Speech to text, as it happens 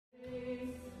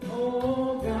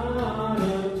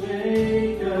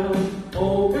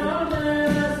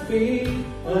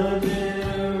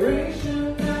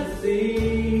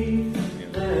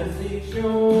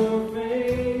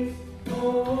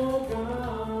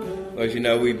Well, as you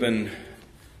know, we've been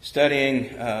studying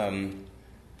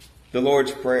the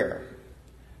Lord's Prayer,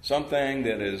 something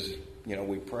that is,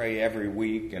 we pray every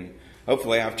week, and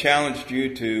hopefully I've challenged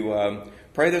you to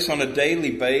pray this on a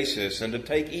daily basis and to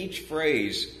take each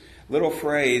little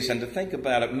phrase, and to think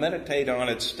about it, meditate on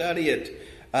it, study it.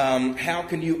 How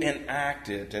can you enact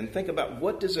it? And think about,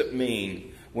 what does it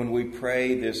mean when we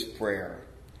pray this prayer?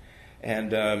 And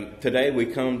today we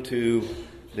come to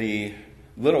the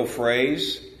little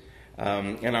phrase,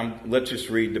 let's just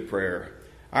read the prayer.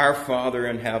 Our Father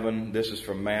in heaven, this is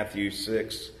from Matthew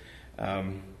 6,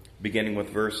 beginning with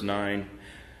verse 9.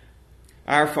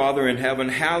 Our Father in heaven,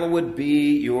 hallowed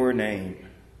be your name.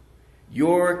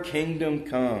 Your kingdom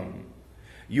come.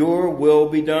 Your will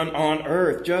be done on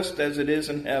earth, just as it is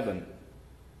in heaven.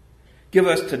 Give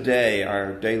us today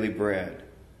our daily bread,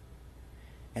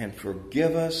 and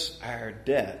forgive us our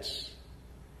debts,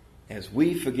 as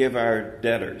we forgive our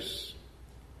debtors.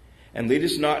 And lead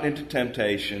us not into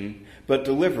temptation, but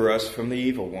deliver us from the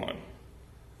evil one.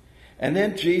 And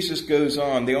then Jesus goes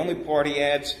on. The only part he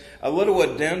adds a little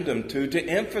addendum to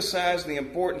emphasize the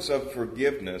importance of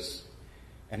forgiveness.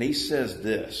 And he says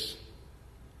this: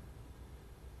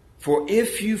 for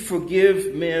if you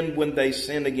forgive men when they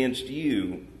sin against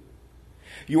you,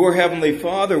 your heavenly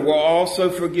Father will also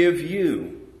forgive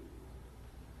you.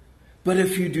 But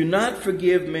if you do not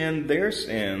forgive men their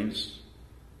sins,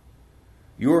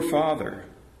 your Father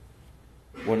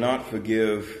will not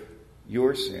forgive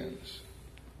your sins.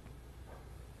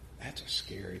 That's a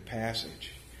scary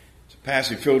passage. It's a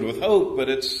passage filled with hope, but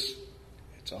it's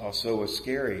also a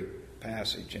scary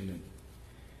passage, isn't it?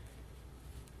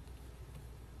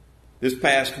 This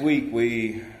past week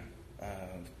we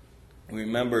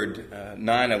remembered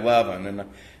 9/11,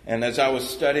 and as I was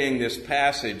studying this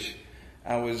passage,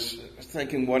 I was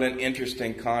thinking what an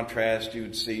interesting contrast. You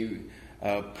would see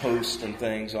posts and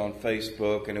things on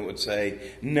Facebook, and it would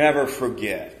say, never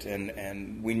forget.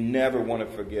 And we never want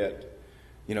to forget,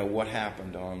 what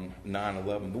happened on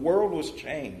 9/11. The world was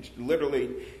changed,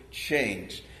 literally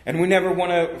changed. And we never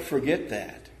want to forget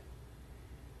that.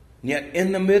 And yet,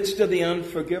 in the midst of the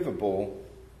unforgivable,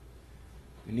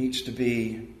 there needs to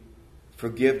be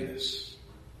forgiveness.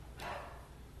 I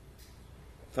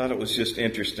thought it was just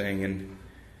interesting.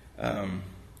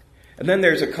 And then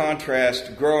there's a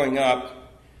contrast. Growing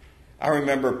up, I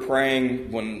remember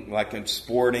praying when, like in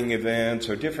sporting events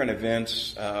or different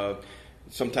events,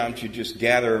 sometimes you just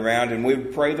gather around and we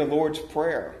would pray the Lord's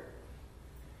Prayer.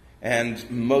 And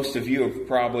most of you have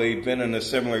probably been in a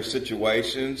similar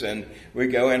situations, and we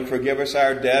go, and forgive us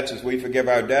our debts as we forgive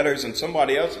our debtors, and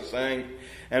somebody else is saying,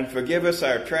 and forgive us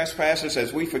our trespasses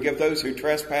as we forgive those who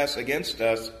trespass against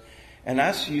us. And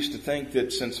I used to think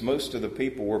that since most of the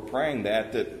people were praying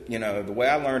that the way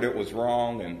I learned it was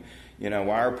wrong, and,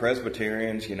 why are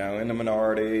Presbyterians, in the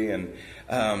minority, and,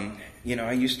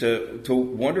 I used to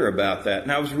wonder about that.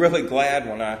 And I was really glad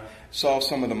when I saw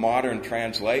some of the modern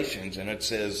translations, and it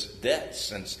says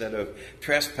debts instead of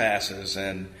trespasses,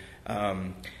 and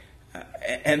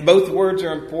both words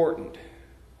are important.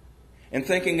 And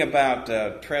thinking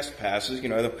about trespasses,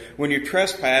 when you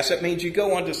trespass, it means you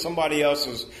go onto somebody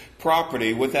else's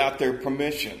property without their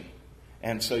permission.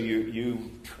 And so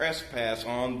you trespass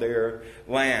on their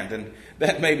land. And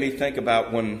that made me think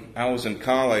about when I was in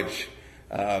college.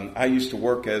 I used to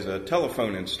work as a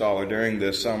telephone installer during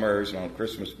the summers and on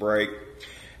Christmas break.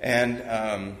 And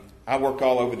I worked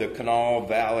all over the Teays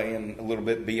Valley and a little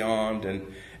bit beyond.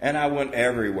 And I went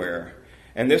everywhere.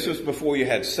 And this was before you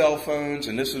had cell phones,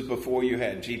 and this was before you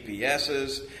had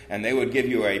GPSs, and they would give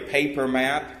you a paper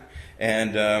map,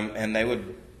 and they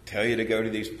would tell you to go to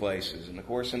these places. And of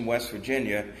course, in West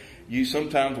Virginia, you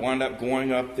sometimes wind up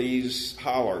going up these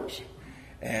hollers.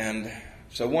 And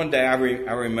so one day I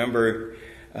remember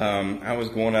I was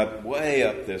going way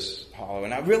up this hollow,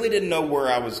 and I really didn't know where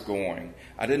I was going.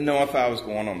 I didn't know if I was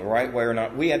going on the right way or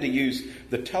not. We had to use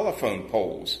the telephone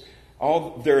poles.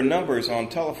 There are numbers on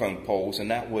telephone poles,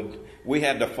 and we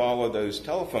had to follow those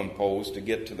telephone poles to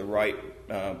get to the right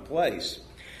place.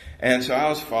 And so I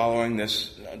was following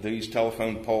these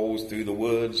telephone poles through the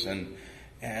woods, and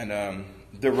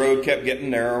the road kept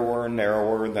getting narrower and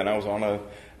narrower. Then I was on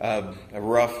a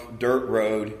rough dirt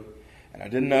road, and I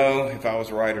didn't know if I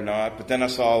was right or not. But then I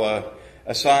saw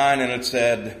a sign, and it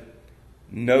said,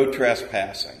 "No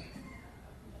trespassing."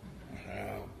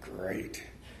 Oh, great.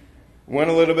 Went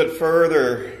a little bit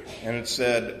further, and it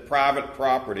said, "Private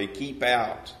property, keep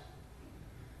out."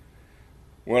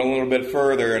 Went a little bit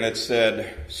further, and it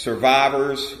said,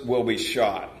 "Survivors will be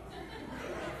shot."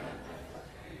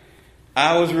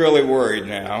 I was really worried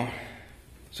now.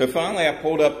 So finally I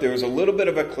pulled up, there was a little bit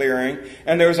of a clearing,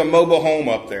 and there was a mobile home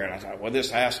up there. And I thought, well,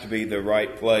 this has to be the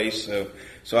right place.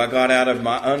 So I got out of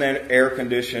my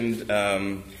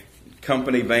unair-conditioned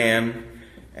company van,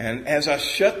 and as I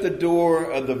shut the door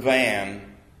of the van,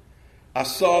 I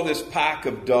saw this pack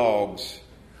of dogs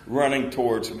running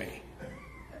towards me.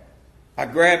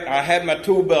 I had my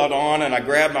tool belt on, and I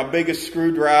grabbed my biggest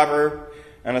screwdriver,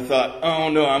 and I thought, oh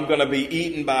no, I'm going to be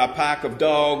eaten by a pack of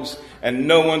dogs, and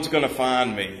no one's going to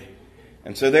find me.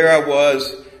 And so there I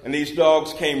was, and these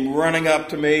dogs came running up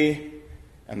to me,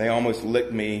 and they almost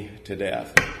licked me to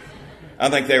death. I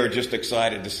think they were just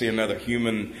excited to see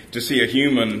a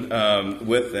human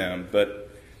with them.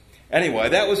 But anyway,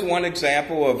 that was one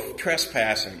example of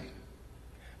trespassing,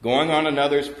 going on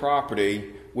another's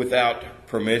property without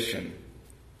permission.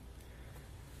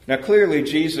 Now, clearly,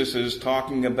 Jesus is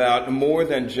talking about more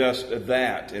than just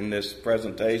that in this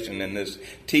presentation, in this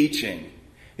teaching.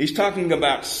 He's talking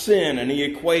about sin, and he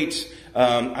equates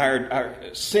our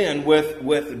sin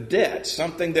with debt,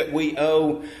 something that we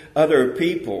owe other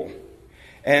people.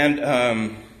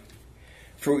 And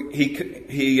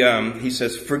he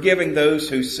says, forgiving those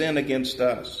who sin against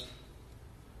us.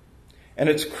 And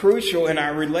it's crucial in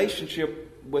our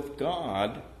relationship with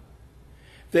God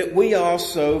that we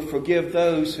also forgive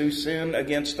those who sin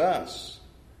against us.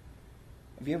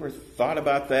 Have you ever thought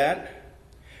about that?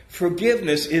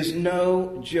 Forgiveness is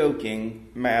no joking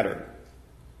matter.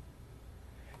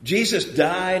 Jesus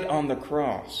died on the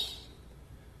cross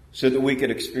so that we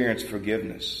could experience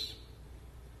forgiveness.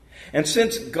 And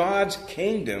since God's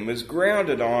kingdom is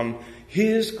grounded on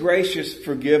His gracious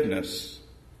forgiveness,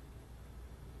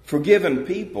 forgiven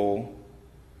people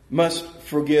must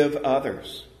forgive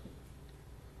others.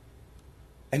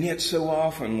 And yet so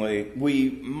often we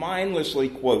mindlessly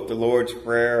quote the Lord's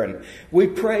Prayer, and we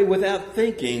pray without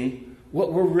thinking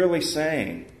what we're really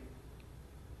saying.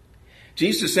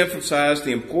 Jesus emphasized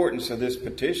the importance of this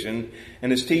petition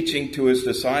in his teaching to his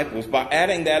disciples by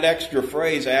adding that extra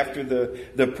phrase after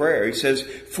the prayer. He says,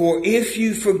 for if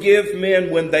you forgive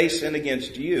men when they sin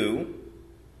against you,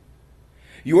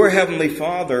 your heavenly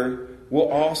Father will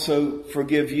also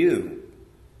forgive you.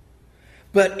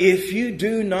 But if you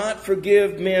do not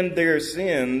forgive men their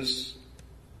sins,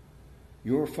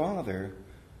 your Father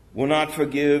will not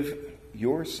forgive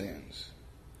your sins.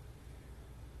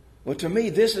 Well, to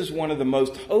me, this is one of the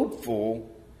most hopeful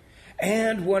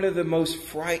and one of the most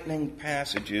frightening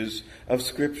passages of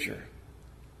Scripture.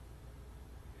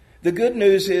 The good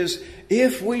news is,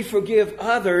 if we forgive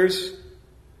others,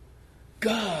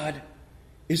 God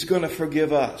is going to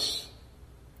forgive us,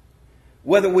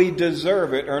 whether we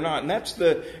deserve it or not. And that's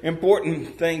the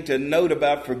important thing to note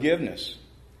about forgiveness.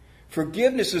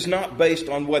 Forgiveness is not based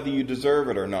on whether you deserve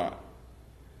it or not.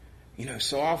 You know,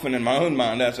 so often in my own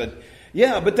mind I said,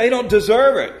 yeah, but they don't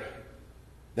deserve it.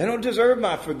 They don't deserve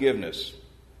my forgiveness.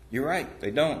 You're right,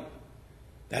 they don't.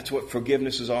 That's what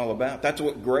forgiveness is all about. That's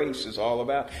what grace is all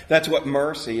about. That's what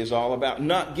mercy is all about.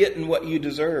 Not getting what you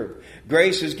deserve.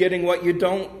 Grace is getting what you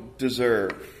don't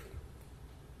deserve.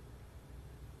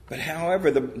 But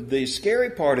however, the scary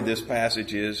part of this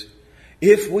passage is,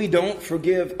 if we don't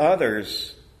forgive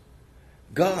others,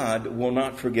 God will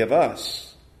not forgive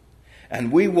us.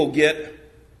 And we will get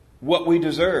what we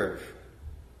deserve,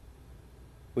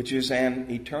 which is an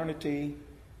eternity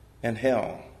in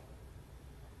hell,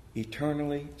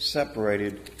 eternally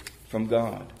separated from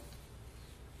God.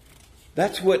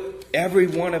 That's what every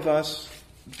one of us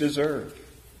deserve.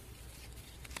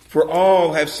 For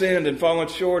all have sinned and fallen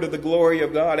short of the glory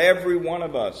of God. Every one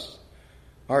of us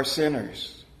are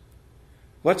sinners.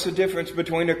 What's the difference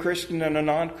between a Christian and a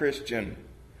non-Christian?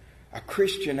 A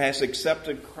Christian has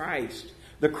accepted Christ,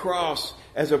 the cross,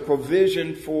 as a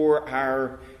provision for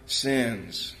our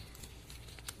sins.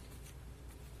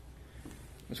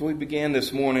 As we began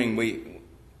this morning,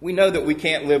 we know that we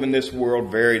can't live in this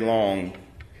world very long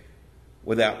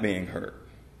without being hurt,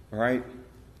 right?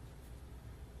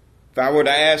 If I were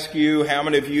to ask you how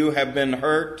many of you have been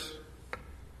hurt,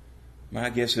 my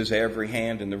guess is every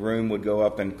hand in the room would go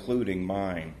up, including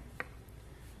mine.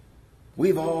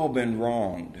 We've all been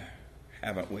wronged,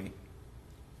 haven't we?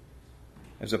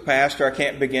 As a pastor, I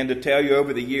can't begin to tell you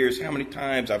over the years how many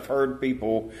times I've heard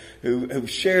people who've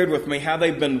shared with me how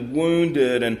they've been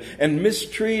wounded and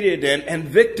mistreated and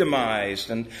victimized.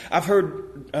 And I've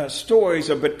heard stories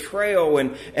of betrayal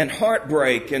and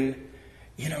heartbreak, and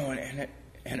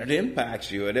it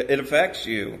impacts you. It affects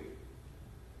you.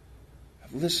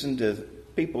 I've listened to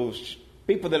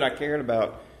people that I cared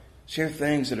about share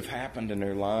things that have happened in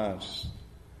their lives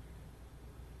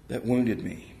that wounded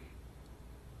me.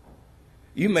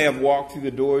 You may have walked through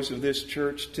the doors of this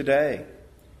church today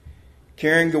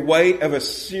carrying the weight of a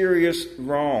serious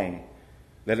wrong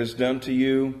that is done to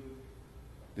you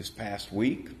this past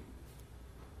week,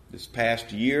 this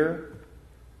past year,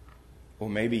 or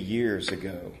maybe years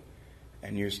ago,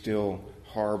 and you're still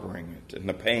harboring it and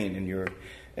the pain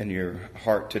in your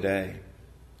heart today.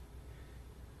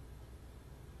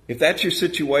 If that's your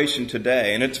situation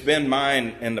today, and it's been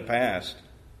mine in the past,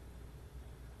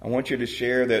 I want you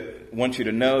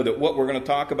to know that what we're going to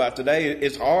talk about today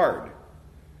is hard.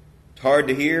 It's hard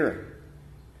to hear.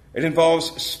 It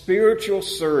involves spiritual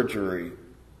surgery.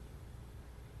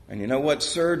 And you know what?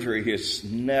 Surgery is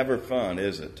never fun,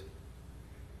 is it?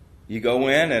 You go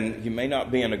in and you may not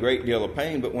be in a great deal of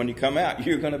pain, but when you come out,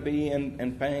 you're going to be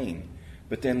in pain.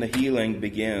 But then the healing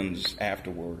begins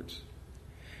afterwards.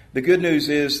 The good news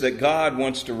is that God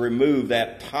wants to remove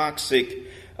that toxic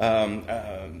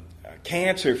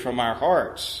cancer from our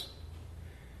hearts.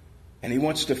 And He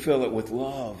wants to fill it with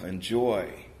love and joy.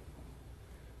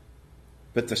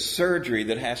 But the surgery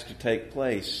that has to take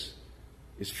place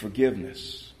is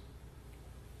forgiveness.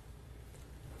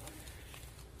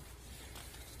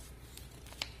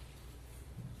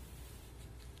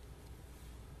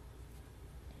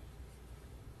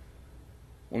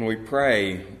 When we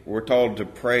pray, we're told to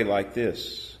pray like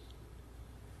this.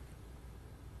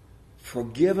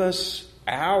 Forgive us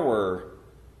our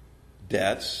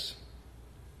debts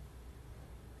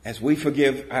as we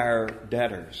forgive our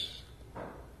debtors.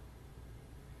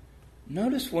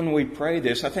 Notice when we pray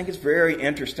this, I think it's very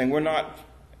interesting. We're not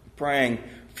praying,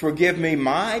 forgive me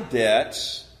my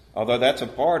debts, although that's a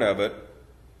part of it.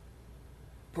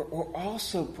 But we're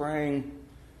also praying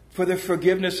for the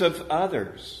forgiveness of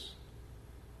others.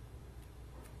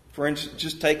 For instance,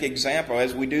 just take example,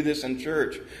 as we do this in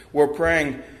church, we're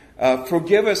praying,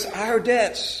 forgive us our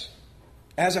debts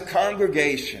as a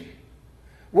congregation.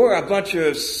 We're a bunch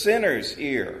of sinners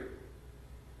here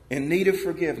in need of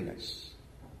forgiveness.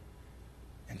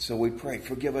 And so we pray,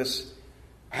 forgive us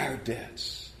our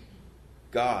debts,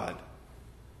 God,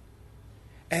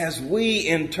 as we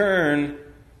in turn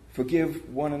forgive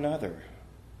one another.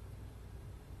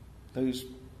 Those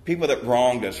people that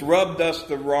wronged us, rubbed us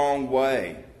the wrong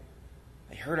way.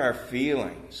 They hurt our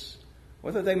feelings,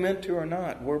 whether they meant to or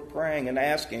not. We're praying and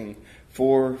asking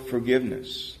for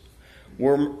forgiveness.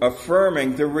 We're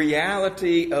affirming the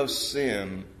reality of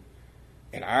sin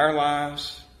in our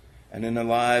lives and in the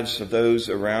lives of those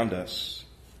around us.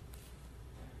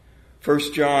 1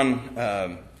 John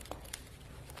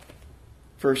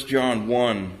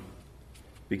 1,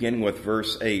 beginning with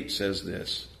verse 8, says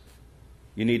this.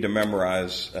 You need to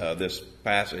memorize this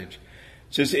passage.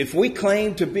 It says, if we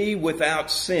claim to be without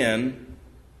sin,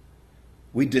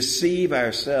 we deceive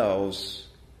ourselves,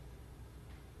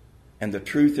 and the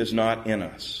truth is not in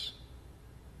us.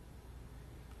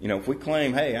 You know, if we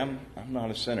claim, hey, I'm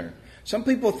not a sinner. Some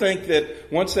people think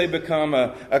that once they become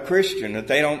a Christian, that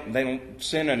they don't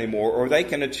sin anymore, or they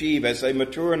can achieve, as they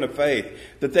mature in the faith,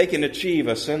 that they can achieve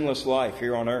a sinless life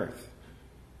here on earth.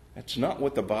 That's not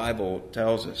what the Bible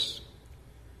tells us.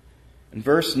 In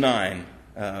verse 9,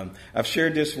 I've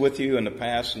shared this with you in the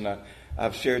past, and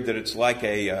I've shared that it's like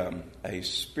a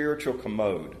spiritual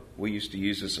commode. We used to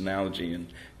use this analogy in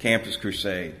Campus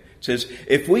Crusade. It says,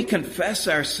 if we confess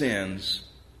our sins,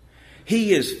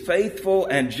 He is faithful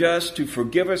and just to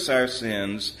forgive us our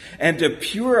sins and to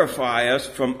purify us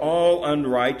from all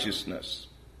unrighteousness.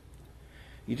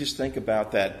 You just think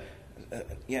about that.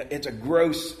 It's a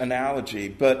gross analogy,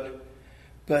 but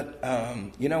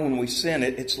you know, when we sin,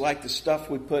 it's like the stuff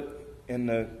we put in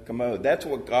the commode. That's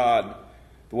what God,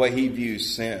 the way He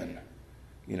views sin.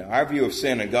 You know, our view of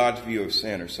sin and God's view of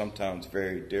sin are sometimes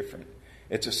very different.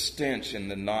 It's a stench in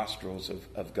the nostrils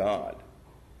of God.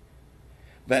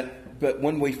 But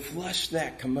when we flush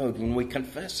that commode, when we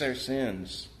confess our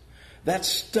sins, that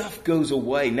stuff goes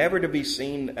away, never to be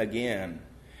seen again.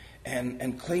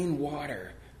 And clean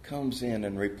water comes in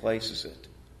and replaces it.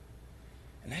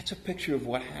 And that's a picture of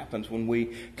what happens when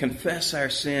we confess our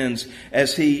sins,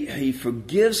 as He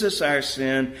forgives us our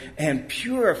sin and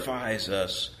purifies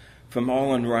us from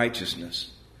all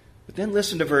unrighteousness. But then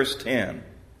listen to verse 10.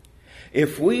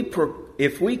 If we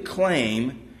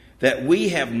claim that we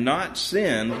have not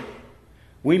sinned,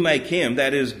 we make Him,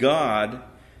 that is God,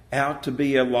 out to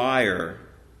be a liar,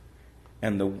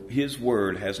 and His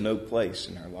word has no place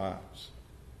in our lives.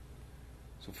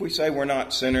 So if we say we're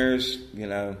not sinners, you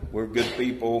know, we're good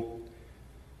people,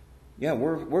 yeah,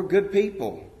 we're good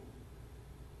people.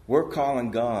 We're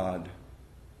calling God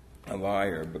a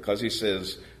liar because He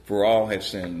says, for all have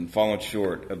sinned and fallen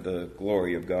short of the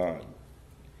glory of God.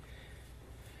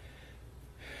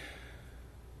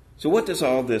 So what does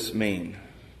all this mean?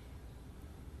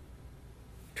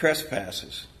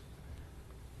 trespasses.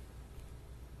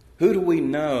 Who do we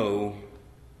know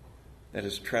that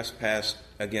has trespassed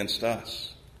against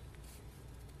us?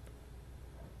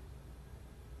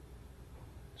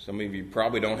 Some of you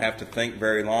probably don't have to think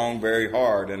very long, very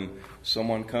hard, and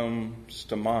someone comes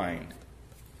to mind.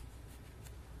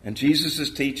 And Jesus is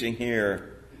teaching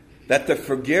here that the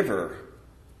forgiver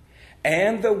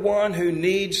and the one who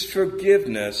needs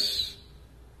forgiveness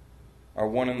are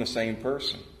one and the same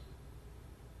person.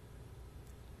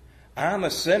 I'm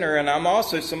a sinner, and I'm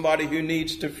also somebody who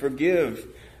needs to forgive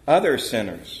other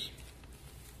sinners.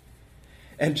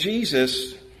 And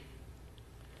Jesus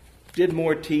did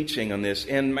more teaching on this.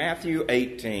 In Matthew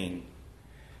 18,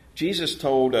 Jesus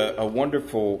told a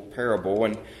wonderful parable,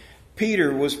 and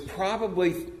Peter was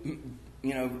probably,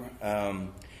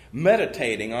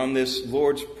 meditating on this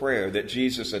Lord's Prayer that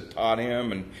Jesus had taught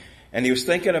him, and he was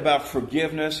thinking about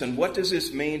forgiveness and what does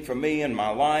this mean for me in my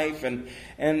life, and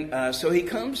so he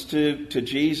comes to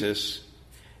Jesus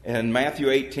in Matthew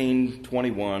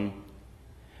 18:21.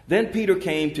 Then Peter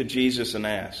came to Jesus and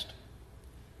asked,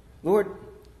 "Lord,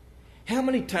 how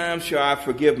many times shall I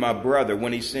forgive my brother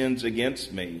when he sins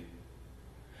against me?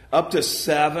 Up to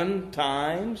 7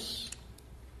 times?"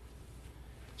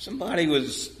 Somebody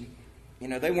was,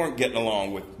 they weren't getting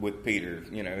along with Peter.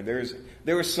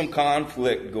 There was some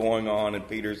conflict going on in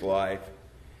Peter's life.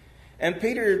 And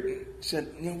Peter said,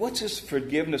 what's this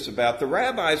forgiveness about? The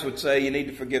rabbis would say you need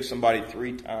to forgive somebody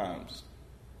 3 times.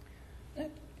 That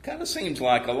kind of seems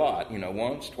like a lot.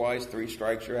 Once, twice, 3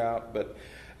 strikes you're out. But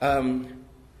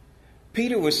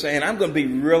Peter was saying, I'm going to be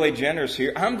really generous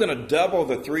here. I'm going to double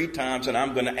the 3 times, and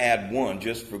I'm going to add 1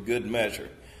 just for good measure.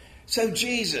 So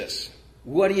Jesus,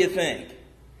 what do you think?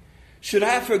 Should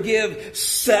I forgive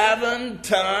 7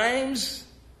 times?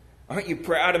 Aren't you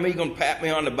proud of me? You're going to pat me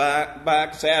on the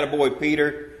back, say, "Attaboy,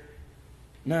 Peter"?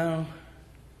 No.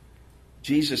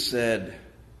 Jesus said,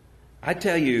 I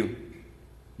tell you,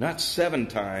 not 7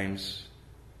 times,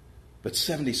 but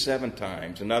 77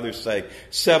 times. And others say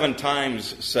 7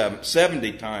 times 7,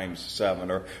 70 times 7,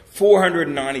 or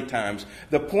 490 times.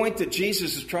 The point that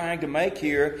Jesus is trying to make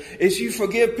here is you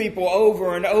forgive people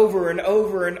over and over and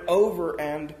over and over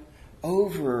and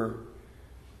over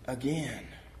again.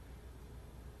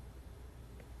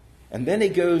 And then he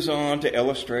goes on to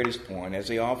illustrate his point, as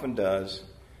he often does.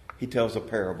 He tells a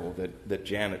parable that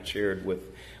Janet shared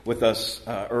with us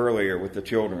earlier with the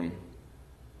children.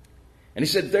 And he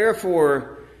said,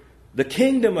 therefore, the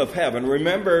kingdom of heaven,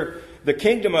 remember, the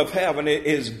kingdom of heaven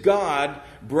is God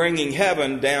bringing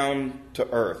heaven down to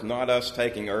earth. Not us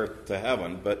taking earth to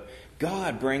heaven, but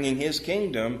God bringing his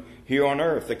kingdom here on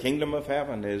earth. The kingdom of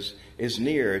heaven is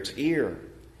near, it's here.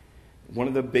 One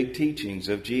of the big teachings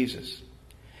of Jesus.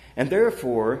 And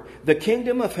therefore, the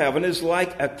kingdom of heaven is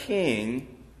like a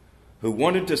king who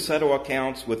wanted to settle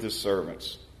accounts with his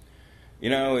servants.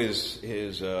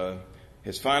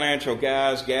 His financial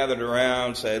guys gathered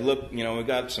around, say, look, we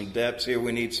got some debts here.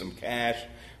 We need some cash.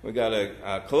 We got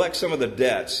to collect some of the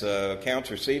debts,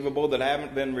 accounts receivable that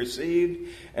haven't been received.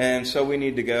 And so we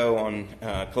need to go and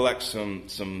collect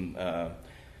some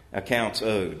accounts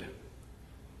owed.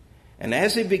 And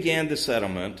as he began the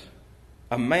settlement,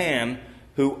 a man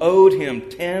who owed him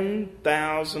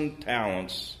 10,000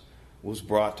 talents was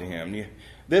brought to him.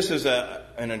 This is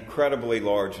an incredibly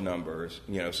large number.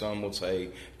 Some will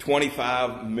say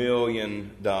 $25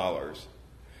 million.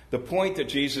 The point that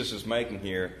Jesus is making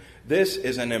here, this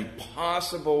is an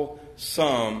impossible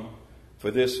sum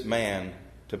for this man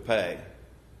to pay.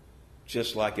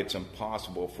 Just like it's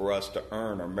impossible for us to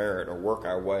earn or merit or work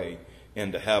our way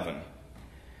into heaven.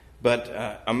 But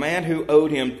a man who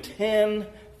owed him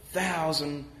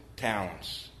 10,000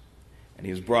 talents, and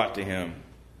he was brought to him.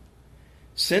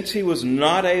 Since he was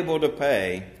not able to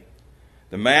pay,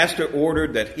 the master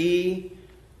ordered that he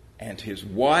and his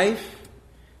wife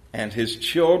and his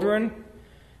children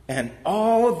and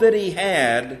all that he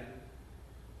had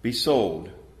be sold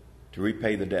to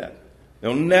repay the debt.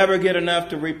 They'll never get enough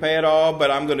to repay it all, but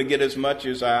I'm going to get as much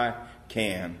as I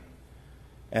can.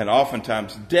 And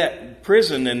oftentimes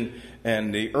prison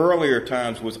in the earlier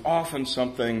times was often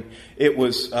something, it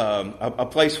was a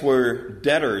place where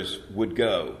debtors would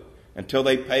go until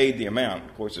they paid the amount.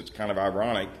 Of course, it's kind of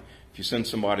ironic. If you send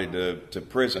somebody to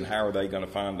prison, how are they going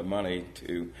to find the money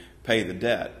to pay the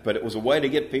debt? But it was a way to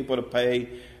get people to pay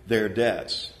their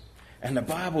debts. And the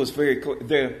Bible is very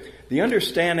clear. The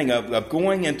understanding of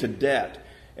going into debt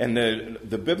and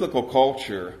the biblical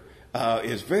culture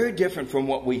is very different from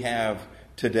what we have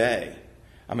today.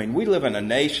 I mean, we live in a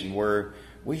nation where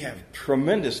we have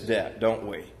tremendous debt, don't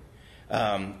we?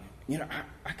 I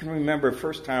can remember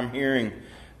first time hearing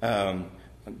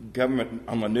government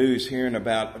on the news hearing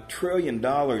about $1 trillion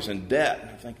in debt.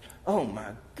 And I think, oh my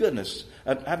goodness,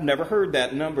 I've never heard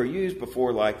that number used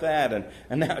before like that.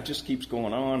 And now it just keeps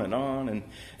going on and on.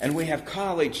 And we have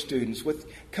college students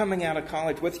coming out of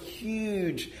college with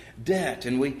huge debt.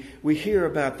 And we hear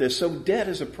about this. So debt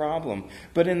is a problem.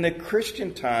 But in the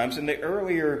Christian times, in the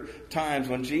earlier times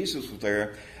when Jesus was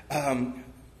there,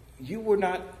 you were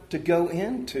not to go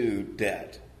into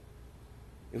debt.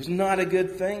 It was not a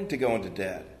good thing to go into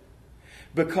debt,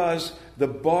 because the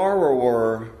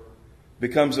borrower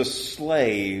becomes a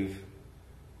slave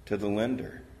to the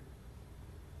lender.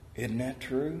 Isn't that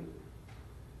true?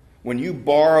 When you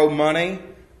borrow money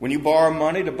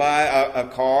to buy a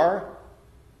car,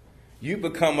 you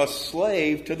become a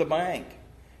slave to the bank.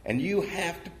 And you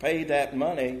have to pay that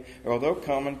money or they'll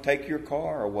come and take your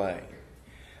car away.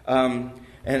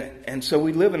 And so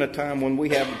we live in a time when we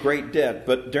have great debt.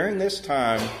 But during this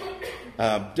time,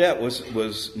 debt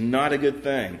was not a good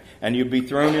thing. And you'd be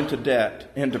thrown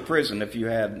into prison if you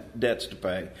had debts to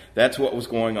pay. That's what was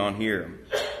going on here.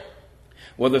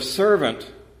 Well, the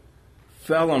servant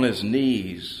fell on his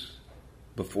knees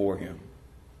before him.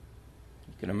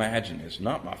 You can imagine this.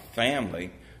 Not my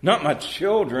family, not my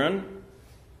children,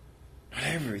 not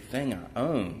everything I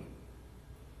own.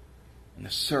 And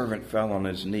the servant fell on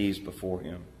his knees before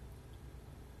him.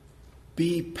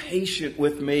 Be patient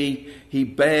with me, he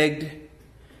begged,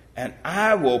 and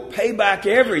I will pay back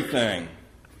everything.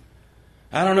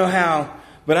 I don't know how,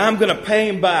 but I'm going to pay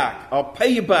him back. I'll pay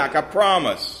you back, I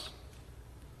promise.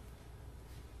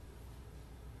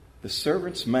 The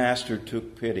servant's master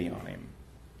took pity on him.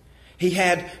 He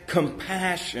had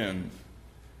compassion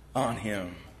on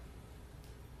him.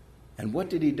 And what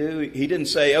did he do? He didn't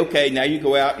say, okay, now you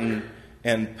go out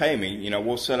and pay me. You know,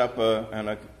 we'll set up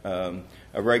a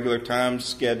regular time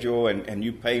schedule and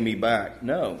you pay me back.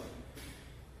 No.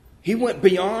 He went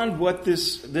beyond what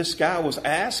this guy was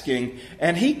asking,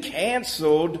 and he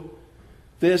canceled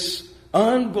this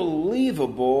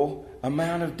unbelievable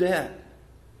amount of debt.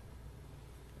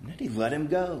 And then he let him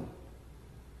go.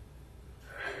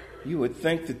 You would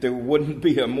think that there wouldn't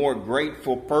be a more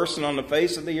grateful person on the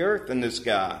face of the earth than this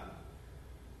guy.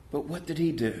 But what did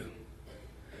he do?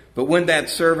 But when that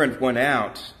servant went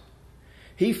out,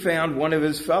 he found one of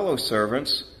his fellow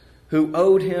servants who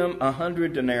owed him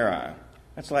 100 denarii.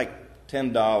 That's like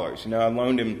 $10. You know, I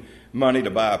loaned him money to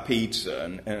buy a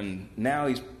pizza. And now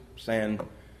he's saying,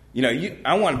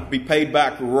 I want to be paid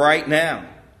back right now.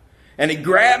 And he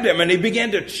grabbed him and he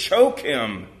began to choke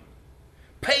him.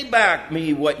 Pay back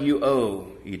me what you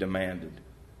owe, he demanded.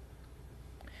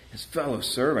 His fellow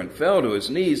servant fell to his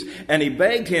knees and he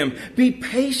begged him, be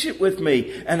patient with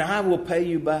me and I will pay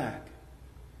you back.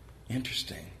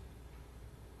 Interesting.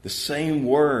 The same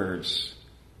words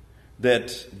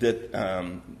that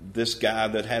this guy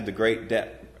that had the great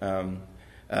debt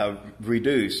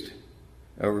reduced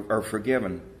or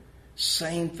forgiven.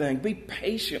 Same thing. Be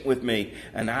patient with me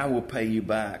and I will pay you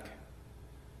back.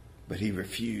 But he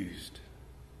refused.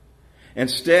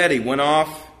 Instead, he went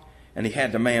off and he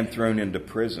had the man thrown into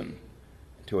prison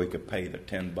until he could pay the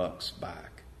 $10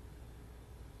 back.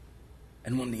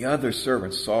 And when the other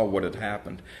servants saw what had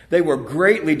happened, they were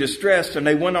greatly distressed and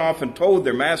they went off and told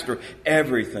their master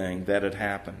everything that had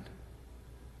happened.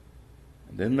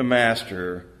 And then the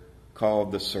master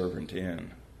called the servant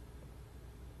in.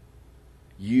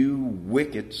 You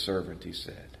wicked servant, he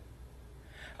said.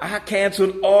 I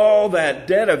canceled all that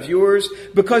debt of yours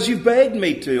because you begged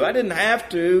me to. I didn't have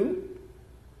to.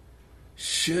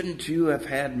 Shouldn't you have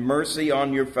had mercy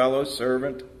on your fellow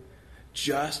servant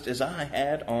just as I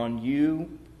had on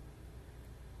you?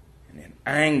 And in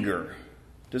anger,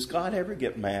 does God ever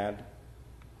get mad?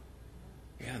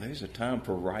 Yeah, there's a time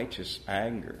for righteous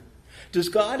anger. Does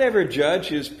God ever judge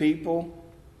his people?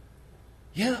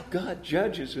 Yeah, God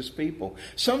judges his people.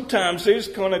 Sometimes there's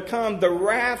going to come the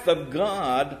wrath of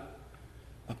God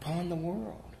upon the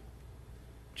world.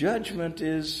 Judgment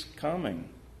is coming.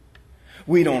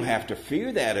 We don't have to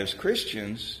fear that as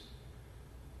Christians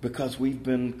because we've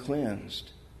been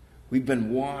cleansed. We've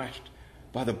been washed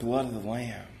by the blood of the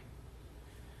Lamb.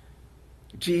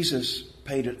 Jesus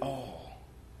paid it all.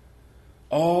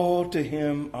 All to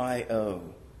him I owe.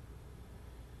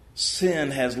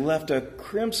 Sin has left a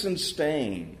crimson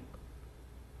stain,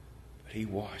 but he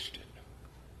washed it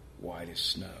white as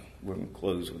snow. We're going to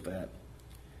close with that.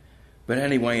 But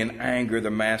anyway, in anger, the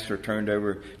master turned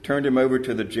him over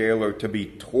to the jailer to be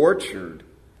tortured.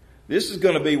 This is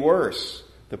going to be worse.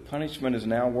 The punishment is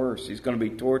now worse. He's going to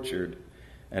be tortured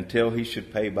until he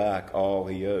should pay back all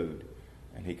he owed.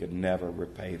 And he could never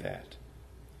repay that.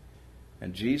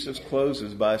 And Jesus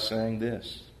closes by saying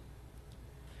this.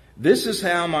 This is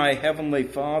how my heavenly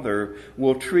Father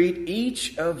will treat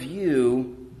each of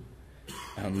you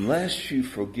unless you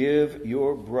forgive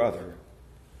your brother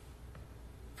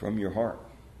from your heart.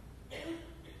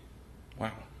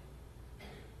 Wow.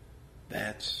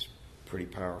 That's pretty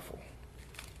powerful.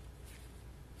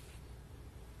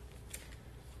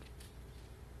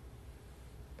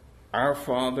 Our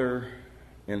Father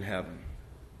in heaven,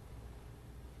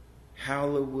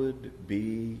 hallowed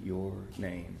be your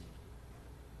name.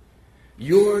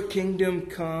 Your kingdom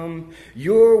come,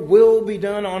 your will be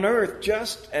done on earth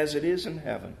just as it is in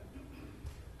heaven.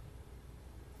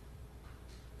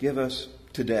 Give us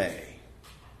today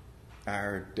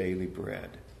our daily bread.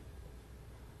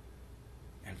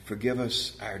 And forgive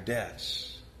us our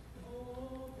debts,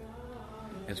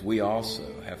 as we also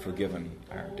have forgiven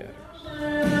our debtors.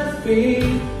 Be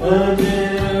a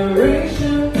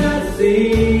generation that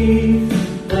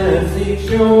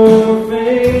seeks your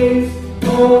face.